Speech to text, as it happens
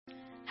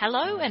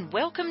Hello and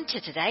welcome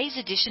to today's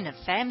edition of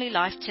Family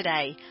Life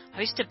Today,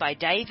 hosted by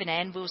Dave and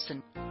Ann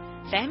Wilson.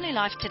 Family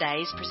Life Today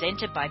is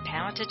presented by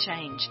Power to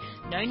Change,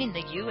 known in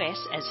the US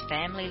as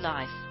Family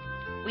Life.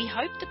 We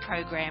hope the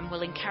program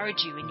will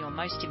encourage you in your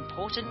most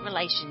important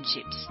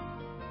relationships.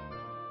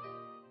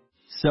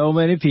 So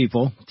many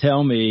people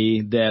tell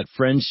me that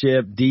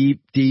friendship,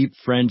 deep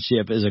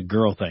friendship is a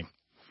girl thing.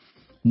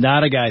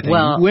 Not a guy thing.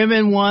 Well,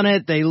 women want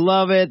it. They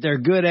love it. They're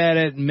good at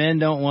it. Men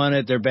don't want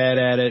it. They're bad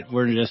at it.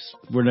 We're just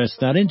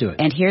not into it.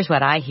 And here's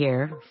what I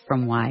hear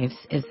from wives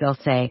is they'll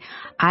say,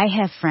 I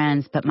have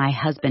friends, but my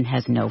husband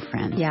has no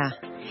friends. Yeah.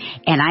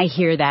 And I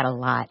hear that a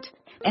lot.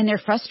 And they're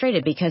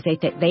frustrated because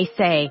they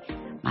say,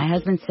 my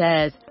husband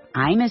says,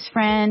 I'm his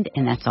friend,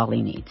 and that's all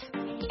he needs.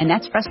 And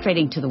that's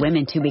frustrating to the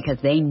women, too, because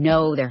they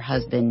know their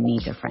husband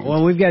needs a friend.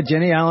 Well, we've got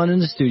Jennie Allen in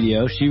the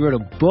studio. She wrote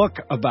a book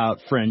about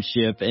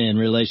friendship and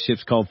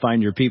relationships called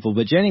Find Your People.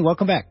 But, Jennie,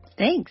 welcome back.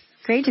 Thanks.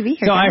 Great to be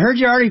here. So I heard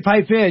you already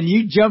pipe in.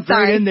 You jumped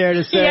right in there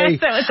to say.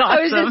 Yes, that was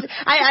awesome.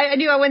 I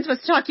knew I wasn't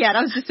supposed to talk yet.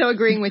 I was just so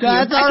agreeing with you.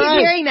 That's all I keep right.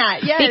 hearing that.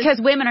 Yes. Because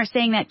women are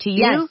saying that to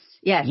you?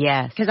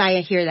 Yes. Because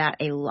I hear that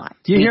a lot.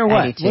 Do you hear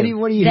what? do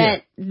What do you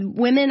hear? That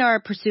women are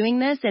pursuing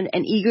this and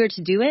eager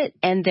to do it,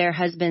 and their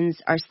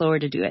husbands are slower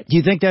to do it. Do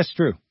you think that's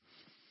true?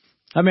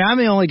 I mean, I'm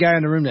the only guy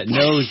in the room that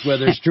knows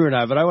whether it's true or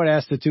not, but I would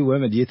ask the two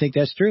women, do you think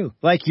that's true?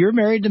 Like, you're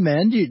married to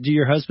men. Do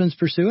your husbands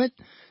pursue it?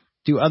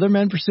 Do other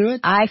men pursue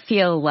it? I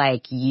feel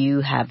like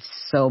you have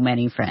so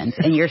many friends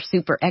and you're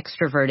super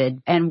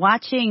extroverted. And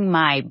watching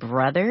my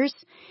brothers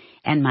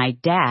and my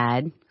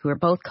dad, who are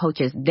both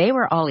coaches, they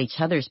were all each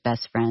other's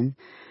best friends.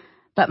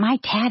 But my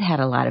dad had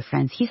a lot of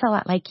friends. He's a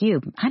lot like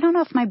you. I don't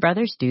know if my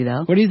brothers do,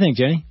 though. What do you think,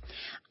 Jennie?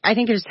 I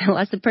think there's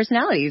lots of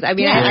personalities. I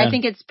mean, I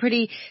think it's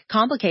pretty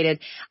complicated.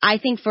 I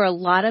think for a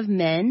lot of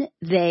men,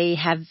 they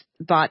have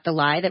bought the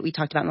lie that we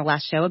talked about in the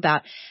last show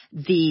about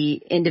the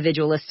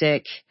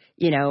individualistic,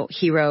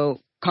 hero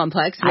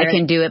complex. I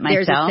can do it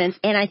myself. There's a sense,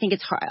 and I think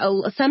it's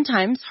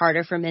sometimes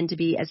harder for men to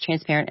be as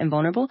transparent and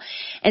vulnerable.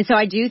 And so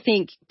I do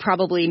think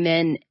probably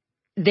men,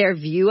 their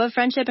view of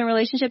friendship and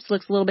relationships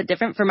looks a little bit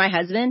different. For my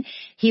husband,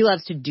 he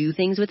loves to do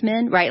things with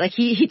men, right? Like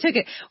he took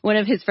one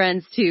of his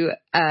friends to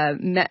a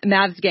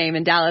Mavs game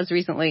in Dallas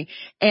recently,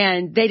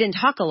 and they didn't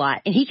talk a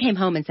lot. And he came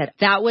home and said,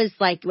 I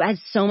had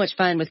so much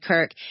fun with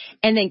Kirk.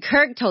 And then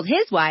Kirk told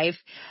his wife,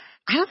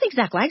 I don't think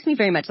Zach likes me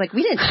very much. Like,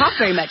 we didn't talk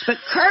very much, but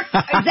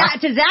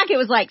to Zach, it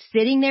was like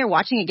sitting there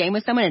watching a game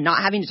with someone and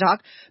not having to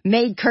talk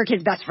made Kirk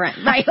his best friend,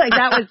 right? Like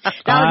that was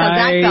how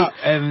Zach felt.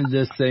 I am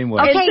the same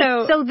way. Okay,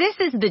 so this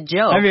is the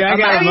joke.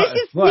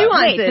 it's just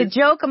nuances. The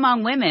joke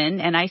among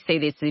women, and I say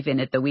this even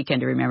at the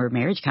Weekend to Remember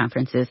Marriage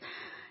conferences,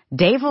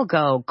 Dave will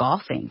go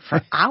golfing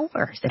for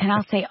hours, and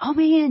I'll say, oh,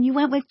 man, you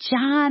went with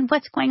John.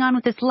 What's going on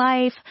with his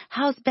life?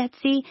 How's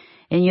Betsy?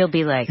 And you'll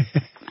be like,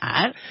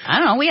 I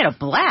don't know. We had a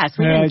blast.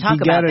 We didn't talk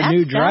about that got a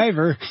new stuff.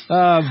 driver. But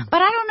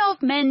I don't know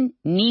if men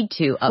need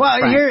to up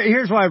front.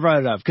 Here's why I brought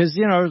it up. Because,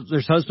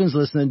 there's husbands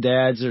listening,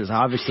 dads. There's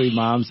obviously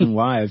moms and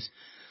wives.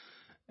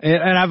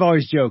 And I've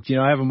always joked,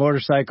 I have a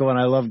motorcycle and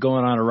I love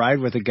going on a ride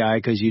with a guy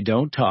because you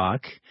don't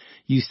talk.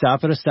 You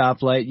stop at a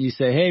stoplight and you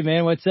say, hey,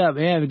 man, what's up?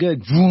 Man,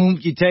 good. Boom,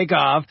 you take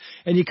off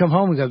and you come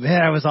home and go,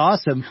 man, that was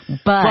awesome.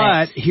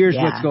 But here's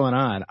what's going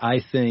on. I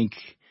think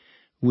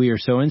we are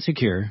so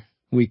insecure.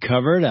 We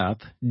cover it up.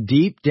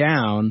 Deep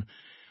down,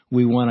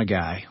 we want a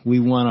guy.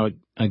 We want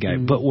a guy.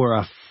 But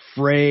we're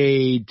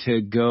afraid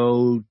to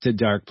go to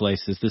dark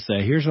places to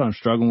say, here's what I'm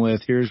struggling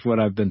with. Here's what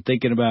I've been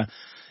thinking about.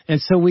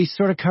 And so we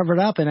sort of cover it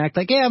up and act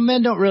like, yeah,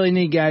 men don't really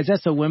need guys.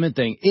 That's a women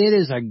thing. It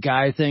is a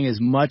guy thing as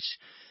much.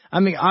 I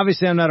mean,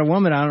 obviously, I'm not a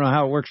woman. I don't know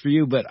how it works for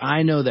you, but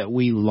I know that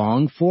we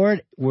long for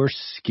it. We're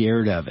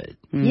scared of it.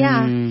 Yeah.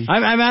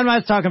 I'm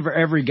not talking for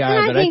every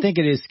guy, but I think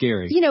it is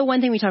scary.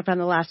 One thing we talked about in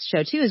the last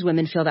show, too, is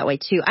women feel that way,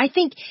 too. I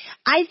think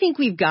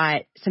we've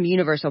got some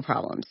universal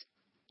problems.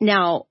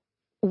 Now,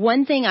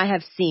 one thing I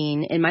have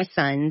seen in my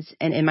sons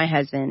and in my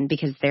husband,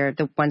 because they're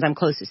the ones I'm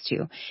closest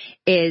to,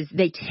 is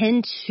they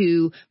tend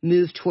to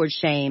move towards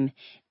shame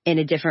in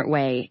a different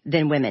way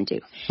than women do.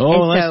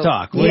 Let's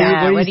talk. What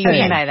do you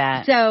mean by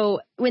that?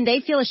 So when they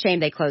feel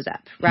ashamed, they close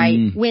up,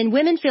 right? When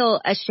women feel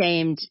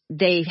ashamed,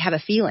 they have a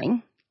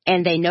feeling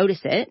and they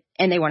notice it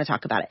and they want to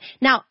talk about it.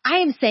 Now, I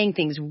am saying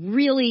things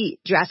really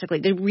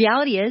drastically. The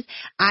reality is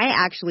I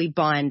actually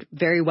bond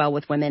very well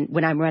with women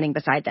when I'm running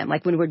beside them,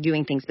 like when we're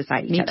doing things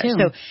beside each other. Too.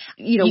 So,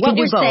 what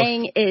we're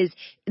saying is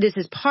this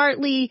is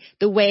partly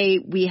the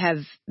way we have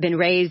been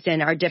raised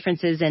and our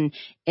differences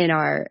in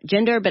our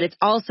gender, but it's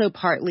also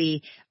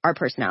partly our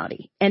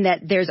personality, and that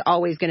there's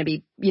always going to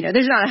be,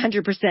 there's not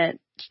 100%,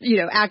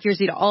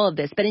 accuracy to all of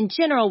this. But in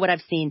general, what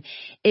I've seen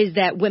is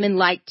that women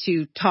like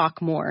to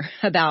talk more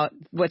about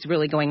what's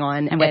really going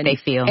on and what they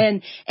feel.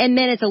 And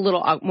men, it's a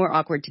little more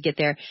awkward to get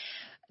there.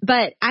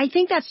 But I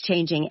think that's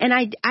changing.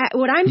 And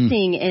what I'm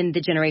seeing in the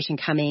generation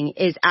coming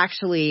is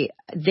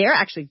they're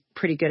actually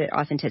pretty good at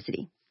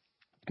authenticity.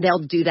 they'll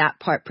do that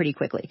part pretty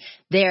quickly.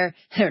 They're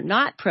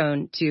not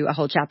prone to a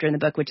whole chapter in the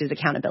book, which is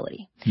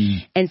accountability.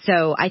 And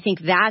so I think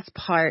that's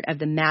part of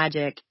the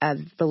magic of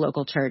the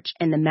local church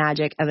and the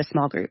magic of a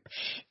small group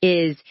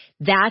is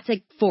that's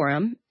a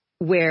forum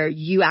where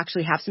you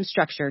actually have some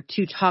structure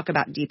to talk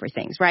about deeper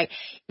things, right?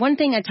 One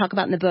thing I talk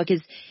about in the book is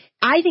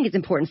I think it's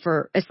important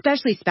for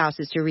especially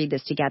spouses to read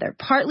this together,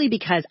 partly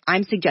because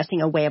I'm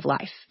suggesting a way of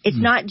life. It's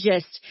not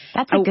just...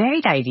 That's a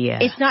great idea.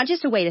 It's not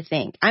just a way to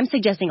think. I'm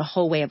suggesting a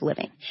whole way of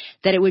living,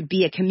 that it would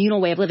be a communal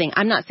way of living.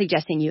 I'm not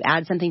suggesting you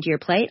add something to your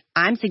plate.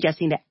 I'm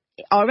suggesting that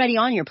already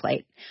on your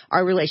plate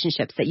are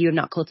relationships that you have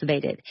not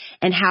cultivated.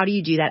 And how do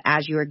you do that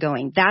as you are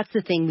going? That's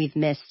the thing we've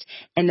missed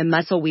and the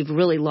muscle we've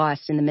really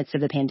lost in the midst of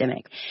the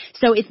pandemic.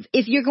 So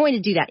if you're going to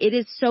do that, it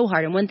is so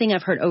hard. And one thing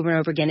I've heard over and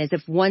over again is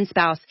if one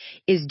spouse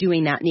is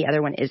doing that and the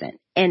other one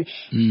isn't. And,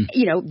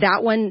 you know,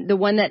 that one, the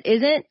one that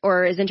isn't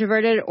or is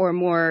introverted or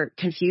more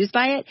confused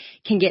by it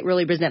can get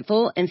really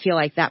resentful and feel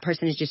like that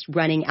person is just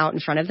running out in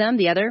front of them,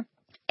 the other.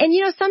 And,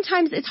 you know,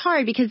 sometimes it's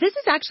hard because this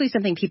is actually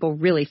something people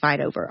really fight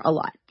over a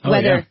lot.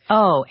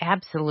 Oh,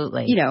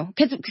 absolutely. You know,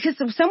 because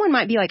someone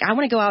might be like, I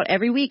want to go out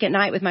every week at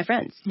night with my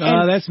friends.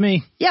 That's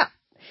me. Yeah.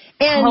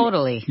 And,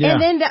 totally. And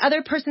then the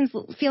other person's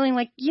feeling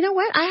like, you know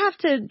what? I have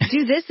to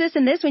do this, this,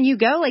 and this when you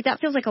go. Like,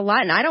 that feels like a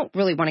lot, and I don't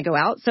really want to go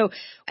out. So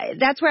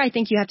that's where I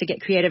think you have to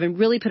get creative and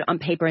really put it on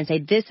paper and say,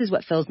 this is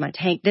what fills my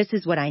tank. This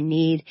is what I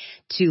need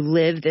to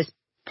live this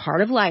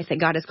part of life that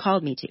God has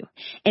called me to.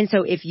 And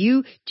so if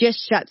you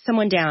just shut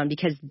someone down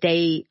because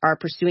they are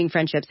pursuing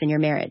friendships in your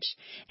marriage,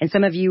 and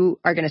some of you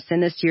are going to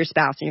send this to your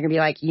spouse and you're going to be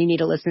like, you need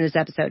to listen to this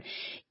episode.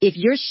 If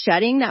you're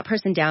shutting that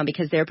person down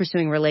because they're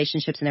pursuing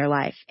relationships in their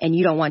life and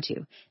you don't want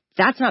to,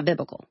 that's not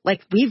biblical.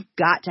 Like, we've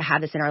got to have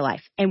this in our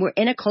life. And we're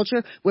in a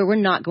culture where we're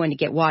not going to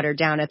get water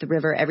down at the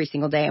river every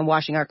single day and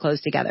washing our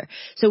clothes together.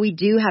 So we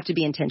do have to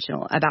be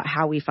intentional about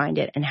how we find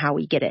it and how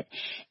we get it.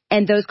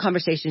 And those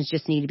conversations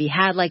just need to be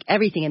had, like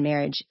everything in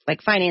marriage,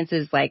 like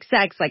finances, like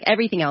sex, like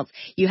everything else.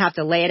 You have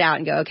to lay it out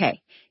and go,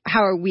 okay,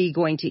 how are we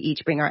going to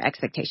each bring our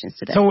expectations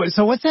to this?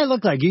 So what's that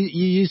look like? You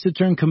used the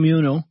term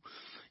communal.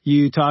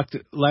 You talked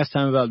last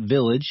time about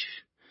village.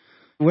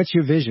 What's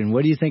your vision?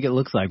 What do you think it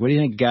looks like? What do you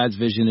think God's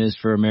vision is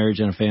for a marriage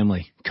and a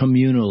family,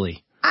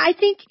 communally? I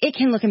think it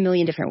can look a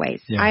million different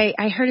ways. Yeah.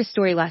 I heard a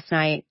story last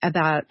night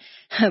about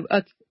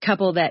a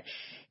couple that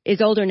is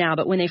older now,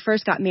 but when they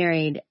first got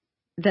married,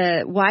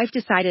 the wife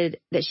decided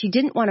that she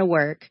didn't want to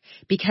work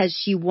because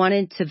she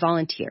wanted to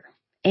volunteer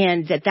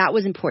and that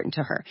was important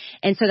to her.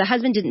 And so the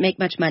husband didn't make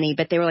much money,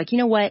 but they were like, you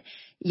know what?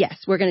 Yes,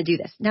 we're going to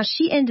do this. Now,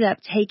 she ended up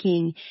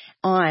taking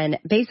on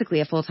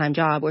basically a full-time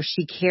job where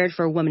she cared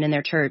for a woman in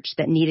their church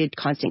that needed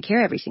constant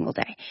care every single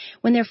day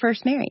when they're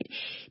first married.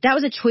 That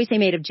was a choice they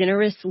made of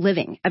generous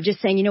living, of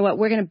just saying, you know what,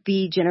 we're going to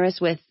be generous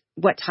with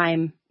what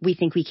time we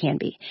think we can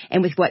be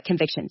and with what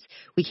convictions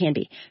we can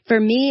be. For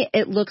me,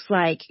 it looks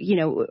like, you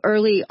know,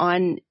 early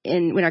on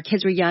when our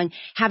kids were young,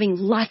 having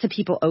lots of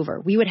people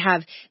over. We would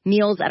have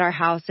meals at our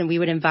house and we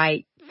would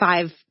invite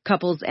 5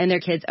 couples and their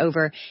kids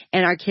over,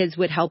 and our kids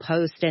would help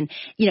host. And,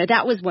 you know,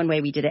 that was one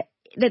way we did it.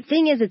 The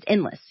thing is, it's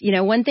endless. You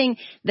know, one thing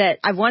that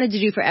I've wanted to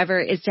do forever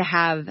is to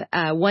have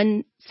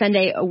one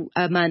Sunday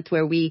a month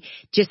where we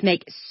just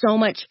make so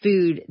much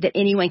food that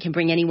anyone can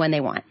bring anyone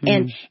they want.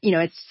 And, you know,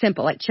 it's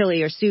simple, like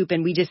chili or soup.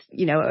 And we just,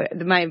 you know,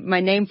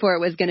 my name for it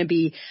was going to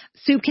be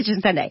Soup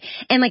Kitchen Sunday.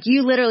 And like,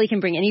 you literally can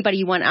bring anybody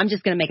you want. I'm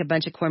just going to make a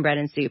bunch of cornbread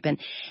and soup. And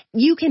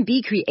you can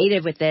be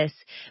creative with this,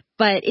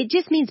 but it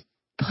just means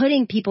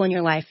putting people in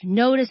your life,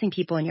 noticing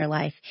people in your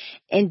life,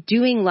 and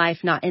doing life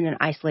not in an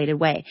isolated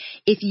way.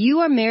 If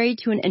you are married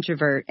to an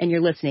introvert and you're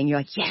listening, you're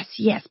like,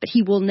 yes, but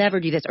he will never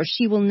do this or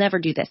she will never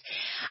do this.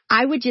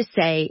 I would just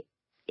say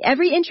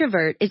every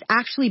introvert is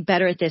actually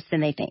better at this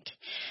than they think.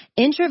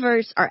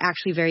 Introverts are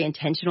actually very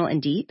intentional and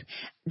deep.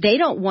 They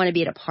don't want to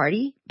be at a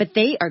party, but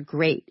they are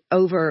great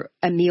over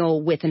a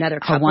meal with another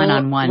couple. Or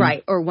one-on-one.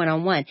 Right, or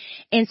one-on-one.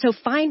 And so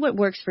find what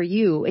works for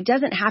you. It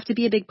doesn't have to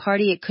be a big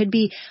party. It could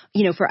be,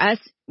 you know, for us,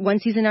 one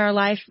season in our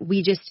life,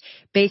 we just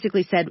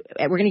basically said,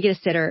 we're going to get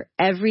a sitter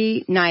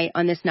every night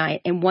on this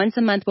night. And once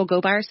a month, we'll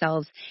go by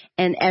ourselves.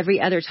 And every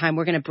other time,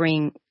 we're going to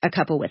bring a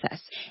couple with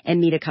us and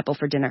meet a couple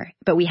for dinner.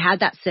 But we had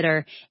that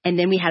sitter. And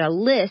then we had a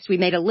list. We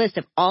made a list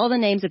of all the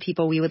names of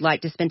people we would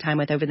like to spend time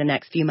with over the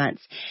next few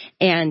months.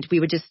 And we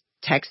would just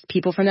text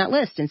people from that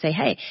list and say,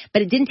 hey,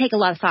 but it didn't take a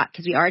lot of thought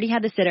because we already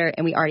had the sitter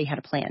and we already had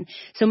a plan.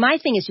 So my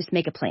thing is just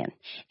make a plan.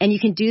 And you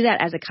can do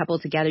that as a couple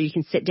together. You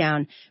can sit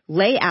down,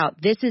 lay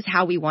out, this is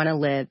how we want to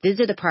live.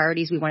 These are the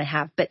priorities we want to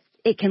have, but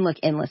it can look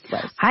endless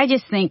ways. I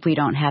just think we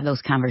don't have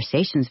those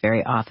conversations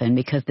very often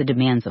because the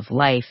demands of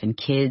life and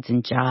kids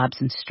and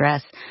jobs and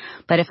stress.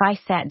 But if I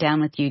sat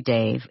down with you,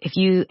 Dave, if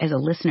you as a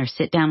listener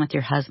sit down with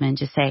your husband,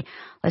 just say,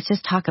 let's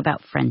just talk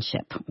about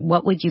friendship.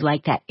 What would you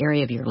like that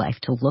area of your life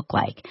to look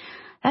like?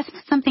 That's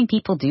not something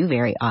people do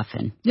very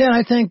often. Yeah,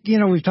 I think, you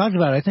know, we've talked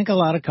about it. I think a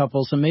lot of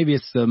couples, and maybe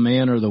it's the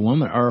man or the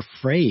woman, are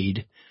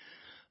afraid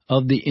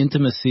of the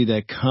intimacy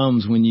that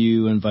comes when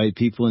you invite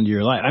people into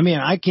your life. I mean,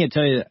 I can't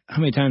tell you how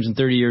many times in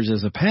 30 years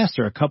as a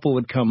pastor, a couple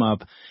would come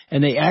up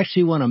and they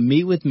actually want to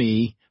meet with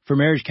me for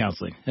marriage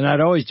counseling. And I'd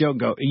always joke and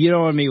go, you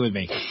don't want to meet with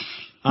me.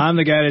 I'm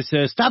the guy that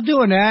says, stop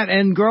doing that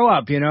and grow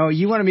up. You know,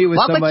 you want to meet with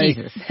somebody.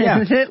 With Jesus. Yeah.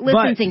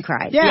 Listens and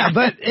cries. Yeah,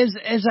 but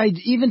as I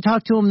even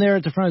talked to them there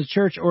at the front of the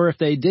church, or if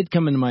they did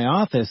come into my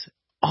office,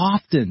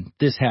 often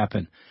this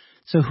happened.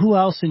 So who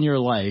else in your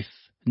life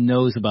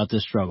knows about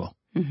this struggle?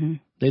 Mm-hmm.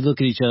 They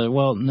look at each other.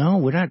 Well, no,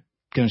 we're not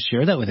going to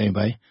share that with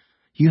anybody.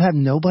 You have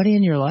nobody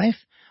in your life?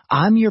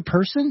 I'm your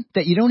person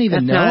that you don't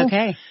even know? That's not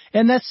okay.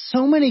 And that's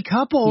so many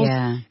couples.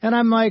 Yeah. And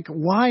I'm like,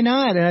 why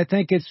not? And I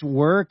think it's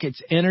work,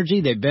 it's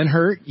energy. They've been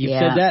hurt. You've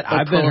said that.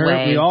 I've been hurt.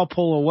 Away. We all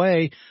pull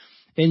away.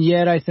 And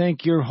yet I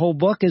think your whole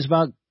book is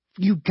about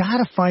you got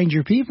to find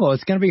your people.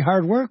 It's going to be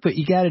hard work, but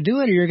you got to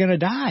do it or you're going to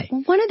die.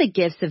 Well, one of the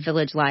gifts of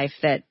village life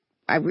that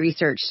I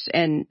researched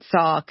and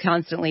saw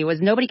constantly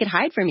was nobody could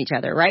hide from each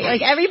other, right?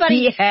 Like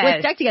everybody was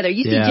stuck together.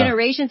 You see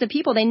generations of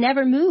people, they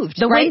never moved.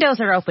 The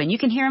windows are open. You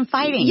can hear them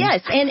fighting.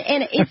 Yes. And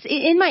it's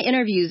in my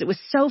interviews, it was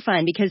so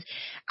fun because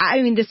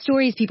I mean, the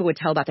stories people would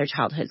tell about their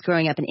childhoods,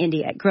 growing up in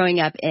India, growing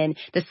up in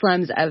the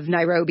slums of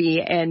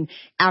Nairobi and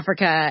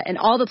Africa and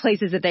all the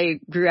places that they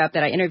grew up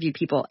that I interviewed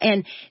people.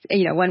 And,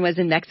 you know, one was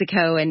in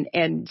Mexico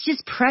and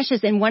just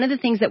precious. And one of the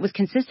things that was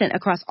consistent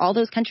across all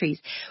those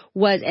countries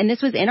was, and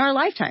this was in our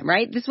lifetime,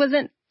 right? This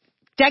wasn't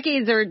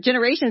decades or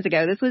generations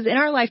ago. This was in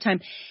our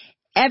lifetime.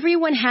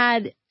 Everyone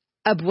had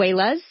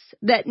abuelas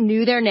that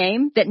knew their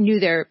name, that knew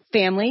their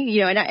family,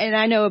 you know, and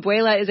I know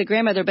abuela is a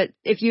grandmother, but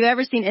if you've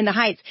ever seen In the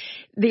Heights,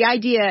 the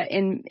idea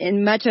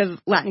in much of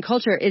Latin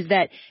culture is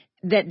that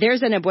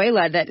there's an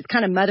abuela that's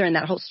kind of mothering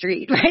that whole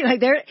street, right? Like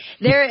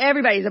they're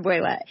everybody's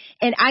abuela.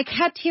 And I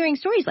kept hearing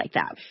stories like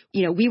that.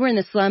 You know, we were in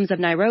the slums of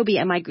Nairobi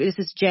and this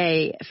is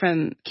Jay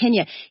from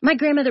Kenya. My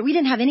grandmother, we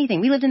didn't have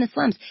anything. We lived in the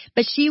slums,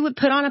 but she would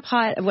put on a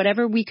pot of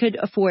whatever we could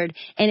afford.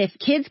 And if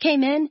kids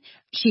came in,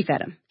 she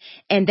fed them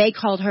and they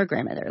called her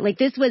grandmother. Like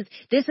this was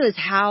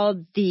how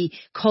the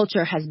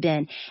culture has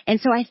been. And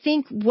so I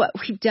think what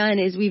we've done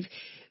is we've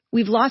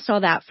lost all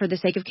that for the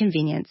sake of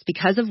convenience.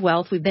 Because of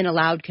wealth, we've been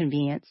allowed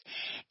convenience.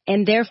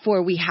 And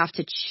therefore, we have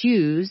to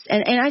choose.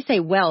 And I say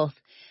wealth,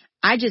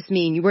 I just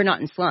mean we're not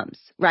in slums,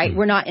 right?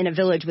 We're not in a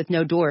village with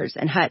no doors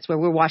and huts where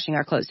we're washing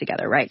our clothes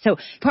together, right? So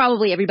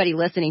probably everybody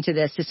listening to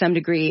this to some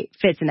degree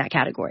fits in that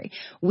category.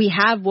 We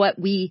have what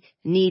we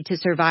need to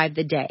survive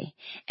the day.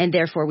 And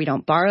therefore, we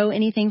don't borrow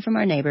anything from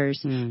our neighbors.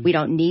 We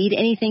don't need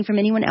anything from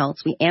anyone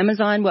else. We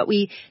Amazon what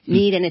we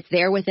need and it's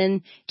there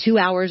within 2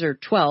 hours or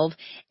 12.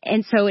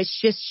 And so it's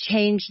just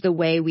changed the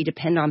way we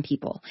depend on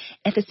people.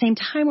 At the same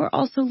time, we're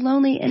also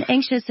lonely and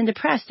anxious and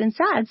depressed and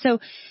sad.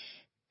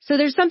 So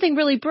there's something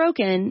really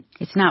broken.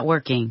 It's not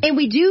working. And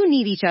we do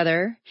need each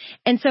other.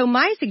 And so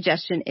my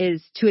suggestion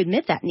is to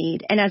admit that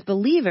need. And as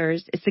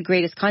believers, it's the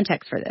greatest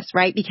context for this,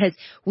 right? Because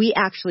we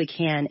actually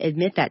can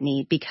admit that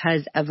need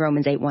because of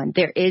Romans 8:1.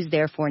 There is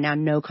therefore now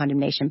no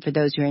condemnation for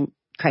those who are in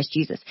Christ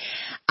Jesus.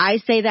 I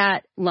say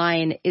that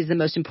line is the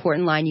most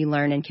important line you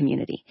learn in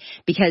community.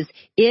 Because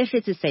if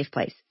it's a safe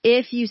place,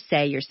 if you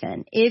say your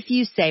sin, if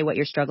you say what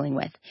you're struggling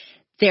with,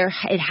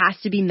 it has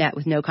to be met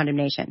with no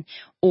condemnation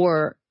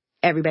or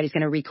everybody's going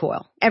to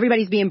recoil.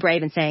 Everybody's being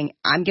brave and saying,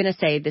 I'm going to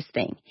say this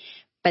thing.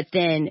 But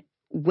then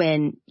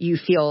when you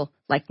feel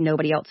like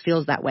nobody else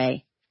feels that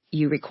way,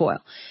 you recoil.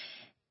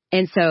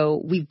 And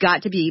so we've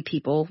got to be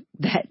people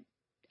that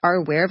are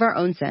aware of our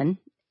own sin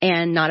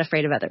and not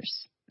afraid of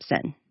others'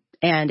 sin.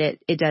 And it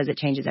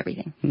changes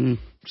everything.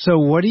 So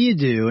what do you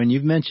do? And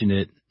you've mentioned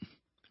it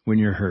when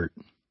you're hurt.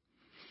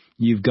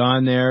 You've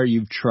gone there,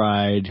 you've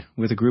tried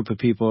with a group of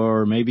people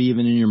or maybe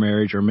even in your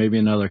marriage or maybe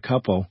another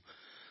couple.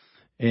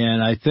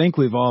 And I think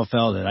we've all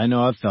felt it. I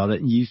know I've felt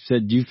it. And you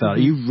said you felt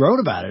it. You wrote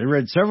about it. I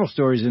read several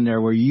stories in there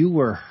where you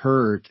were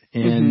hurt.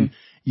 And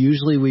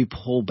usually we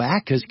pull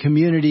back because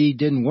community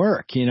didn't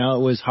work. You know,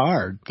 it was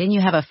hard. Didn't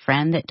you have a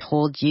friend that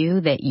told you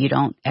that you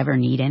don't ever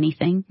need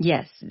anything?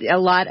 Yes. A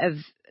lot of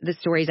the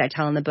stories I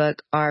tell in the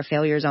book are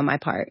failures on my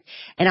part.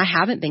 And I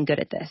haven't been good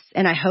at this.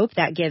 And I hope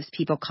that gives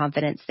people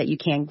confidence that you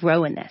can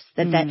grow in this,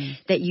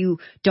 that you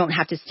don't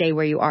have to stay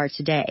where you are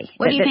today.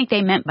 What do you think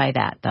they meant by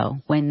that, though,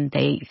 when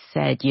they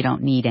said you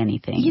don't need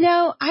anything? You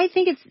know, I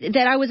think it's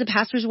that I was a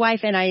pastor's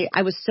wife and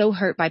I was so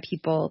hurt by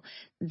people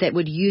that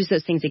would use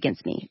those things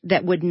against me,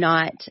 that would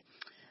not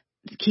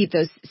keep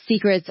those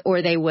secrets,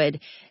 or they would,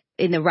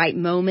 in the right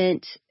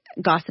moment,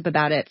 gossip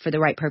about it for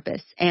the right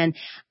purpose. And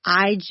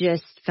I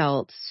just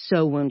felt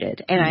so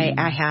wounded and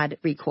I had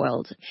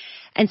recoiled.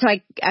 And so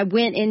I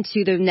went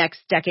into the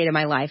next decade of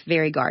my life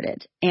very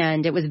guarded,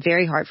 and it was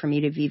very hard for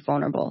me to be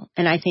vulnerable.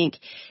 And I think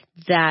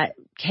that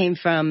came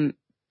from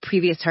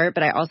previous hurt,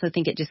 but I also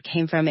think it just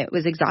came from, it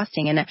was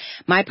exhausting. And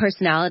my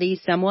personality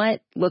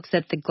somewhat looks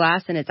at the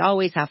glass and it's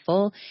always half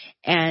full,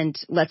 and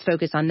let's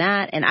focus on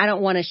that. And I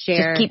don't want to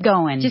share. Just keep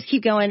going. Just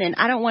keep going. And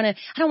I don't want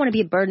to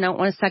be a burden. I don't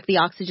want to suck the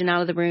oxygen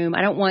out of the room.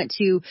 I don't want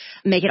to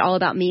make it all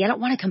about me. I don't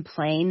want to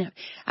complain.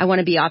 I want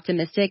to be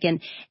optimistic.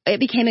 And it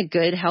became a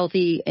good,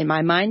 healthy, in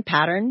my mind,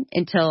 pattern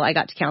until I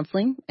got to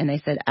counseling. And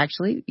they said,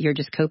 actually, you're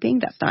just coping.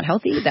 That's not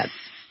healthy. That's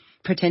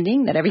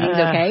pretending that everything's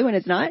okay when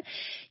it's not.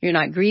 You're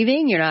not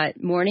grieving. You're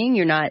not mourning.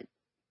 You're not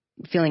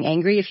feeling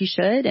angry if you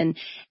should. And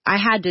I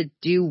had to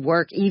do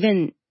work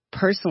even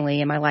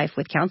personally in my life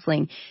with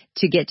counseling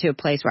to get to a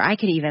place where I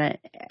could even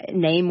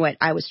name what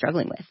I was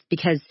struggling with,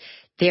 because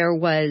there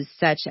was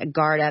such a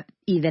guard up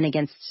even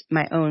against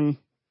my own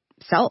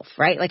self,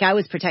 right? Like I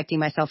was protecting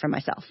myself from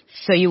myself.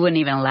 So you wouldn't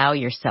even allow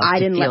yourself I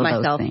to didn't feel let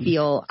myself those things.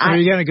 feel. Are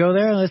you going to go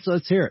there?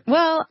 Let's hear it.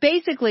 Well,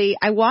 basically,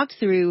 I walked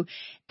through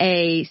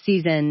a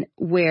season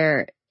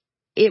where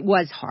it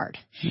was hard,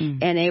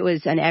 and it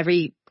was in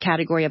every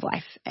category of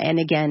life. And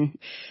again,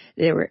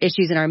 there were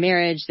issues in our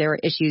marriage. There were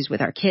issues with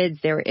our kids.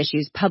 There were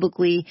issues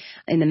publicly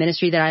in the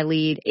ministry that I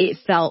lead. It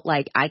felt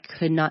like I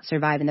could not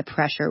survive, and the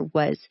pressure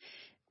was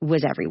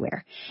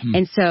everywhere.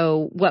 And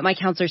so what my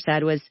counselor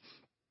said was,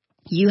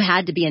 you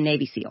had to be a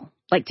Navy SEAL,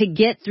 like to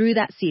get through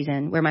that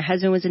season where my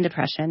husband was in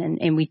depression,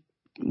 and we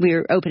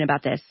were open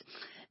about this,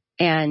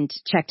 and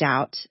checked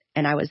out,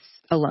 and I was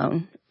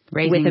alone.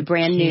 Raising with a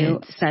brand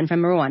new son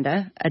from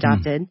Rwanda,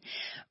 adopted,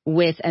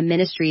 with a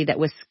ministry that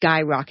was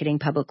skyrocketing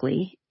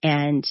publicly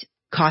and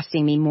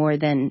costing me more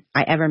than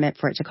I ever meant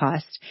for it to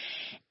cost.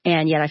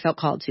 And yet I felt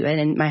called to it,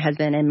 and my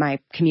husband and my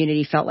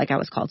community felt like I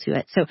was called to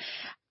it. So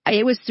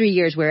it was 3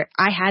 years where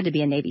I had to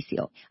be a Navy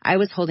SEAL. I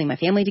was holding my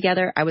family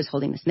together. I was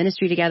holding this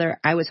ministry together.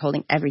 I was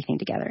holding everything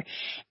together.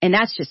 And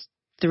that's just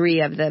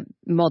 3 of the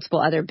multiple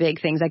other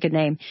big things I could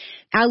name.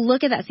 I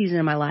look at that season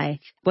of my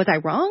life. Was I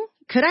wrong?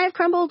 Could I have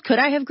crumbled? Could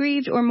I have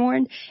grieved or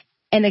mourned?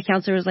 And the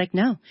counselor was like,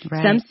 no.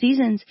 Right. Some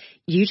seasons,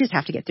 you just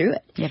have to get through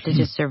it. You have to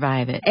just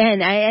survive it.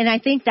 And I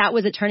think that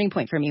was a turning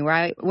point for me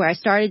where I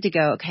started to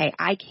go, okay,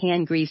 I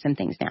can grieve some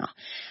things now.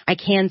 I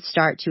can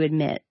start to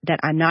admit that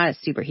I'm not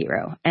a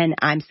superhero, and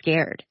I'm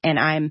scared, and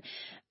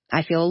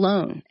I feel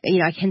alone. You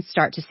know, I can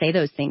start to say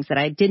those things that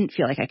I didn't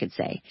feel like I could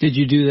say. Did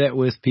you do that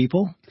with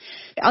people?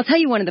 I'll tell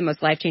you one of the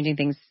most life-changing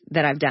things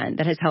that I've done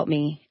that has helped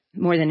me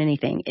more than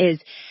anything is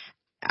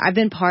I've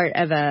been part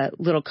of a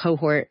little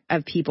cohort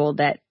of people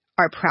that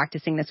are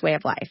practicing this way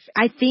of life.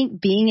 I think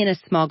being in a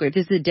small group,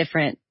 this is a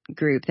different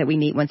group that we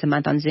meet once a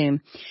month on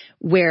Zoom,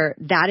 where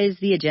that is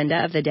the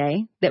agenda of the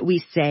day, that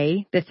we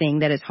say the thing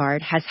that is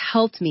hard, has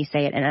helped me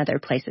say it in other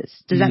places.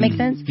 Does that make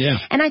sense? Yeah.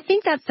 And I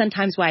think that's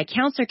sometimes why a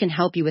counselor can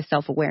help you with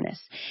self-awareness.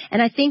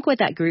 And I think what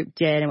that group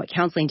did and what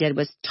counseling did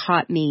was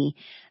taught me,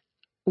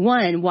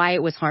 1, why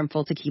it was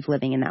harmful to keep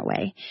living in that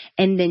way.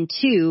 And then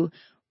 2,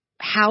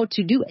 how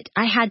to do it.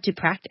 I had to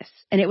practice,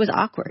 and it was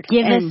awkward.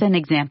 Give us an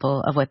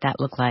example of what that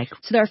looked like.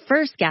 So our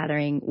first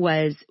gathering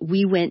was,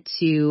 we went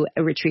to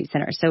a retreat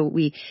center. So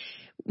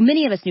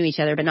many of us knew each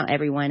other, but not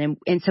everyone.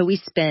 And so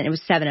it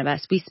was 7 of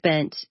us. We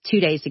spent 2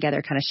 days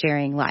together kind of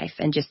sharing life,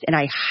 and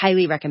I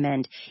highly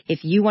recommend,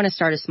 if you want to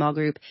start a small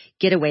group,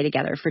 get away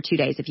together for 2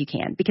 days if you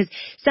can, because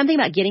something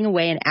about getting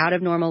away and out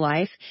of normal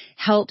life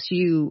helps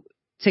you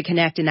to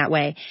connect in that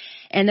way.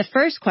 And the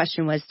first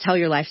question was, tell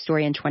your life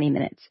story in 20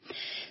 minutes.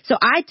 So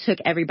I took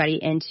everybody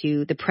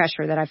into the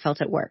pressure that I felt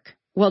at work.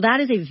 Well,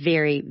 that is a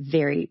very,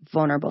 very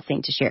vulnerable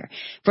thing to share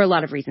for a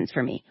lot of reasons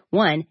for me.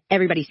 1,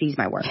 everybody sees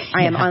my work.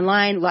 I am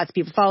online. Lots of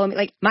people follow me.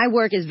 Like, my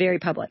work is very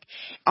public.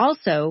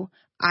 Also,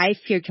 I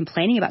feared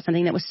complaining about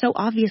something that was so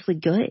obviously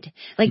good.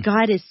 Like,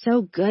 God is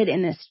so good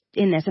in this.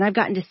 And I've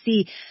gotten to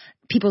see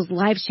people's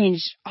lives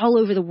change all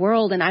over the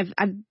world. And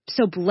I'm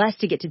so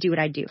blessed to get to do what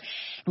I do.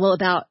 Well,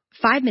 about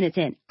 5 minutes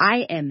in,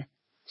 I am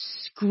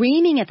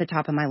screaming at the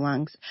top of my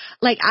lungs.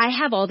 Like, I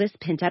have all this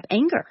pent up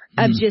anger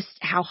of just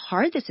how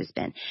hard this has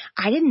been.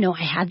 I didn't know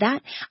I had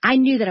that. I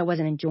knew that I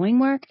wasn't enjoying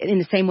work in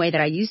the same way that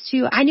I used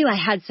to. I knew I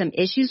had some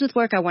issues with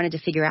work I wanted to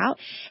figure out.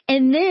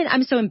 And then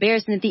I'm so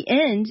embarrassed. And at the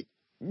end,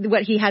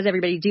 what he has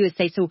everybody do is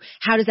say, so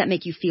how does that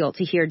make you feel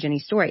to hear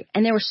Jennie's story?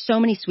 And there were so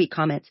many sweet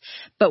comments,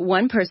 but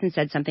one person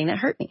said something that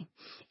hurt me.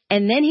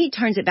 And then he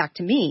turns it back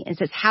to me and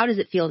says, how does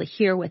it feel to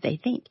hear what they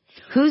think?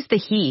 Who's the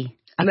he?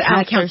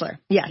 A counselor.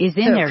 Yes. Is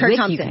in there Kurt with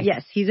Thompson. you guys.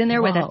 Yes, he's in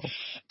there with us.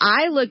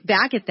 I look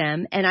back at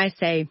them and I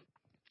say,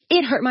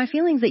 it hurt my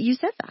feelings that you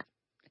said that.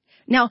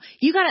 Now,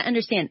 you got to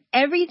understand,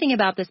 everything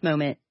about this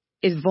moment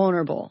is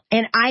vulnerable.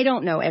 And I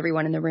don't know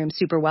everyone in the room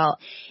super well,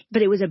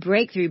 but it was a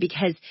breakthrough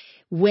because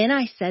when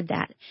I said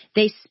that,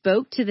 they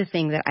spoke to the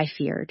thing that I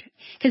feared.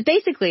 Because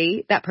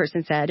basically, that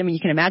person said, I mean, you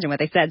can imagine what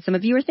they said. Some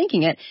of you are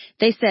thinking it.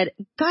 They said,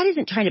 God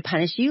isn't trying to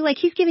punish you. Like,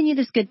 he's giving you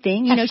this good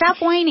thing. You know, stop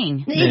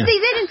whining. They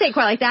didn't say it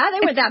quite like that.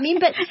 They weren't that mean,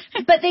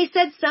 but they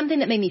said something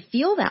that made me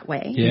feel that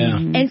way. Yeah.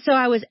 And so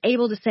I was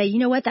able to say, you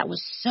know what? That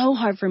was so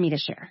hard for me to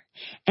share.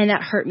 And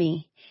that hurt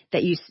me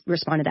that you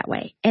responded that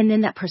way. And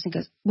then that person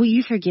goes, will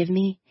you forgive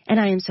me? And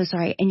I am so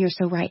sorry. And you're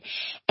so right.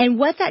 And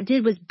what that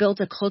did was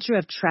build a culture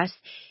of trust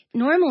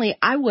normally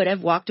I would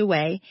have walked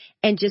away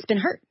and just been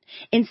hurt.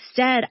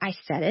 Instead, I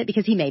said it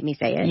because he made me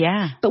say it.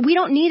 Yeah. But we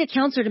don't need a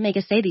counselor to make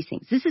us say these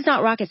things. This is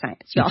not rocket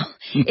science, y'all.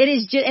 It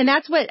is just, and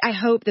that's what I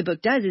hope the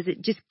book does, is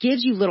it just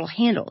gives you little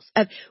handles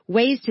of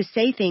ways to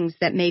say things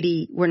that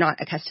maybe we're not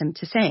accustomed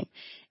to saying.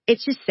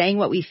 It's just saying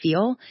what we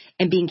feel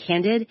and being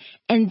candid,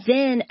 and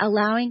then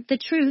allowing the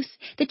truth.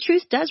 The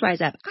truth does rise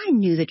up. I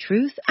knew the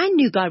truth. I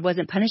knew God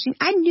wasn't punishing.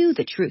 I knew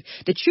the truth.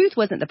 The truth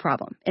wasn't the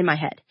problem in my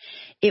head.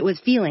 It was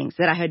feelings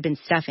that I had been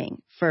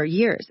stuffing for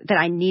years that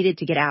I needed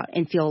to get out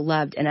and feel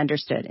loved and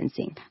understood and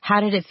seen.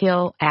 How did it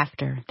feel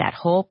after that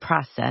whole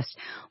process?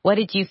 What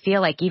did you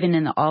feel like even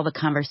in all the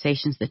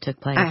conversations that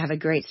took place? I have a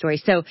great story.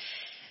 So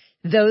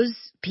those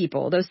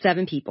people, those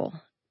 7 people,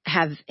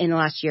 have in the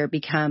last year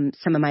become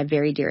some of my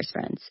very dearest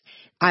friends.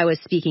 I was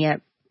speaking at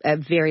a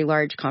very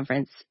large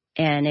conference,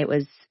 and it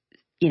was,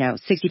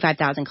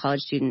 65,000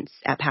 college students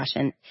at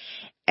Passion.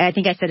 And I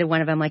think I said to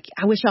one of them, like,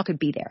 I wish y'all could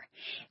be there.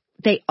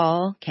 They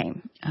all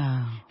came.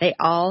 Oh. They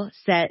all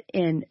sat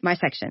in my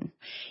section.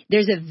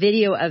 There's a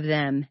video of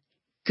them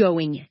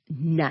going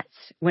nuts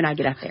when I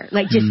get up there,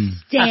 like just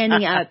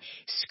standing up,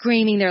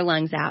 screaming their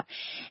lungs out.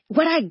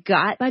 What I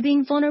got by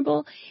being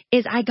vulnerable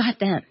is I got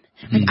them.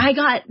 Like I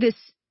got this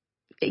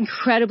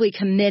incredibly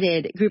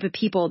committed group of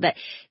people that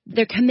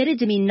they're committed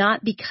to me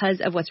not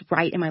because of what's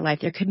right in my life.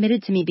 They're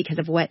committed to me because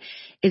of what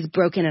is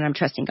broken and I'm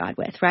trusting God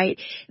with,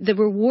 right? The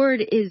reward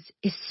is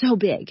so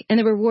big, and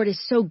the reward is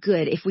so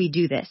good if we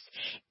do this.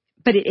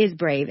 But it is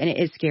brave, and it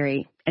is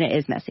scary, and it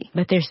is messy.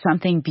 But there's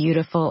something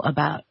beautiful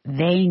about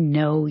they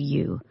know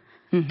you.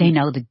 Mm-hmm. They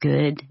know the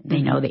good.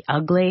 They know the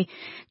ugly.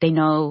 They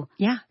know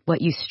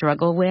what you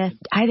struggle with.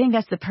 I think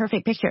that's the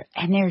perfect picture.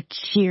 And they're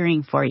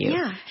cheering for you.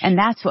 Yeah. And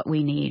that's what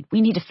we need.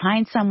 We need to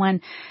find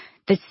someone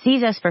that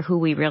sees us for who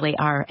we really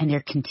are, and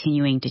they're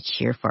continuing to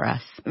cheer for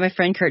us. My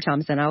friend Kurt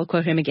Thompson, I'll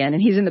quote him again,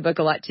 and he's in the book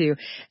a lot too.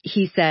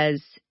 He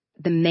says,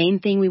 the main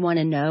thing we want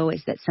to know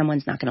is that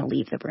someone's not going to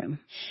leave the room.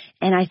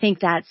 And I think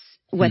that's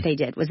what they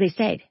did, was they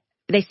stayed.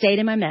 They stayed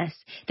in my mess.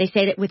 They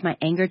stayed it with my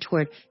anger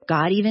toward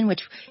God even,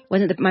 which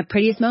wasn't my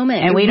prettiest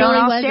moment. And we don't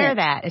all share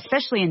that,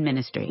 especially in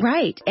ministry.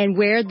 Right. And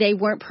where they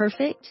weren't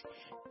perfect,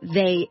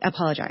 they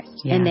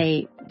apologized and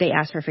they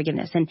asked for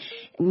forgiveness. And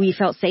we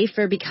felt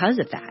safer because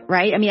of that,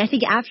 right? I mean, I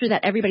think after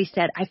that, everybody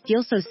said, I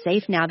feel so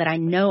safe now that I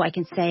know I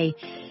can say,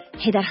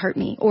 hey, that hurt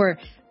me, or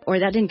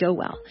that didn't go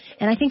well.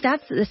 And I think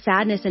that's the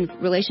sadness in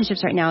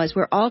relationships right now, is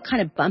we're all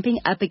kind of bumping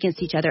up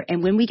against each other.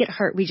 And when we get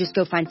hurt, we just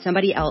go find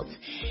somebody else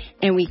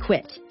and we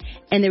quit.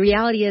 And the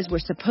reality is we're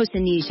supposed to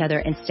need each other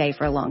and stay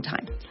for a long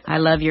time. I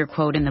love your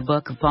quote in the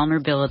book,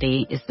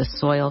 vulnerability is the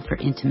soil for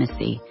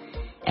intimacy.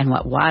 And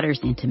what waters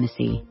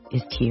intimacy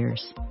is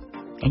tears.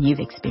 And you've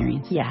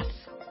experienced it. Yes.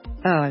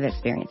 Oh, I've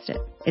experienced it.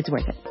 It's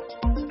worth it.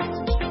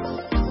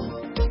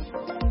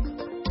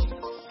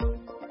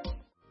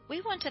 We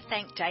want to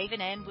thank Dave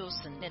and Ann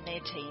Wilson and their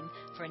team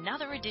for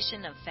another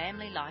edition of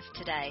Family Life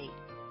Today.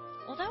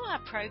 Although our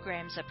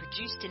programs are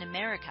produced in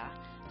America,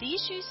 the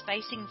issues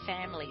facing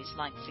families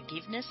like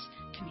forgiveness,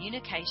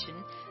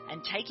 communication,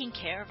 and taking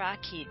care of our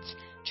kids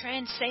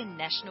transcend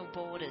national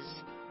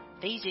borders.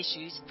 These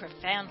issues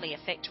profoundly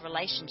affect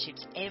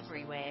relationships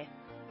everywhere.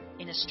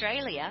 In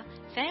Australia,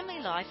 Family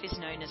Life is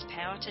known as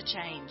Power to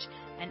Change,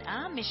 and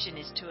our mission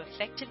is to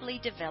effectively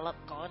develop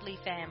godly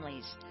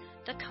families,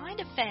 the kind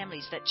of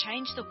families that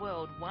change the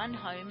world one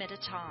home at a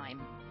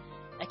time.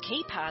 A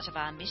key part of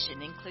our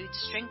mission includes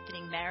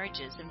strengthening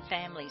marriages and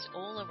families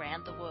all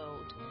around the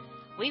world.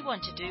 We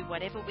want to do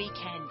whatever we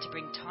can to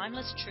bring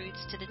timeless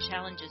truths to the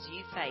challenges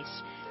you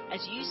face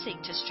as you seek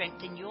to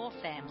strengthen your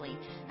family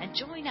and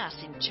join us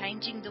in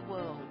changing the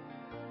world.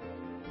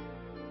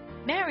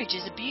 Marriage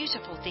is a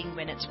beautiful thing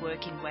when it's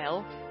working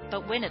well,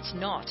 but when it's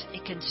not,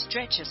 it can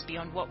stretch us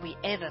beyond what we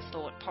ever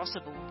thought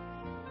possible.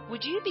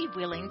 Would you be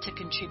willing to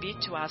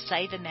contribute to our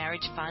Save a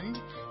Marriage Fund,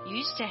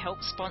 used to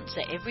help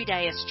sponsor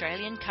everyday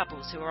Australian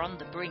couples who are on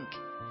the brink?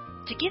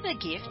 To give a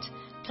gift,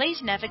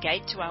 please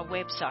navigate to our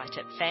website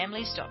at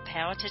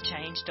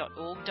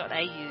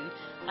families.powertochange.org.au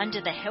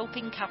under the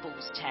Helping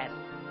Couples tab.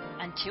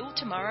 Until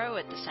tomorrow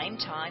at the same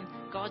time,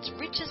 God's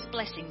richest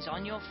blessings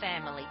on your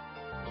family.